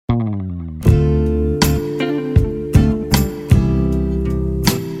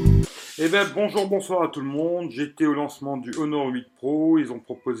bien, bonjour, bonsoir à tout le monde. J'étais au lancement du Honor 8 Pro. Ils ont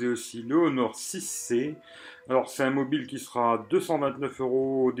proposé aussi le Honor 6C. Alors, c'est un mobile qui sera à 229 €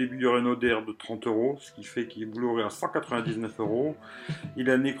 au début du Renault DR de 30 €, ce qui fait qu'il vous l'aurez à 199 €. Il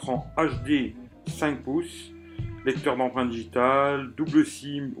a un écran HD 5 pouces, lecteur d'empreintes digitales, double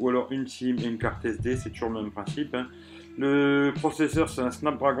SIM ou alors une SIM et une carte SD, c'est toujours le même principe. Le processeur, c'est un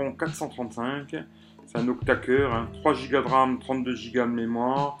Snapdragon 435. C'est un octa-cœur, 3 Go de RAM, 32 Go de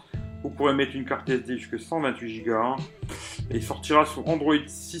mémoire. Vous pourrez mettre une carte SD jusqu'à 128 Go. Et il sortira sur Android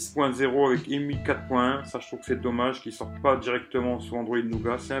 6.0 avec EMUI 4.1. Ça, je trouve que c'est dommage qu'il ne sorte pas directement sur Android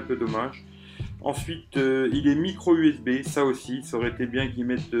Nougat. C'est un peu dommage. Ensuite, il est micro USB. Ça aussi, ça aurait été bien qu'ils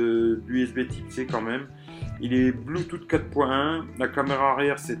mettent de l'USB type C quand même. Il est Bluetooth 4.1. La caméra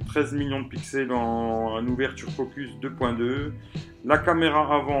arrière, c'est 13 millions de pixels en ouverture focus 2.2. La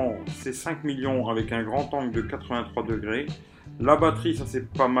caméra avant, c'est 5 millions avec un grand angle de 83 degrés. La batterie, ça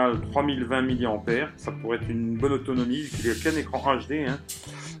c'est pas mal, 3020 mAh. Ça pourrait être une bonne autonomie, vu qu'il n'y a qu'un écran HD.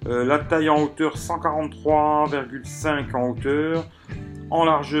 La taille en hauteur, 143,5 en hauteur. En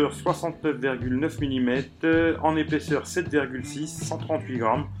largeur, 69,9 mm. En épaisseur, 7,6, 138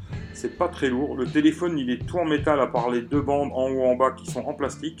 grammes. C'est pas très lourd. Le téléphone, il est tout en métal, à part les deux bandes en haut et en bas qui sont en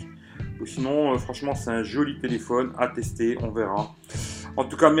plastique. Ou sinon, franchement, c'est un joli téléphone à tester, on verra. En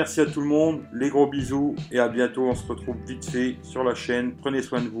tout cas, merci à tout le monde, les gros bisous et à bientôt. On se retrouve vite fait sur la chaîne. Prenez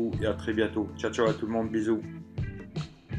soin de vous et à très bientôt. Ciao, ciao à tout le monde, bisous.